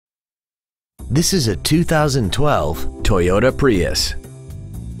This is a 2012 Toyota Prius.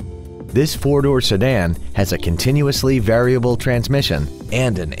 This four-door sedan has a continuously variable transmission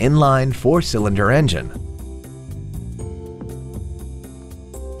and an inline four-cylinder engine.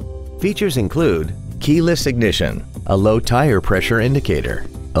 Features include keyless ignition, a low tire pressure indicator,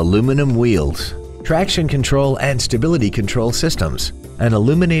 aluminum wheels, traction control and stability control systems, an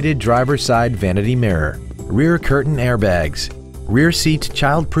illuminated driver's side vanity mirror, rear curtain airbags, rear seat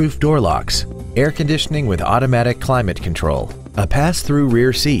child-proof door locks, air conditioning with automatic climate control, a pass-through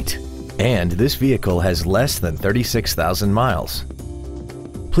rear seat, and this vehicle has less than 36,000 miles.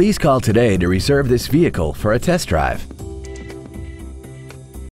 Please call today to reserve this vehicle for a test drive.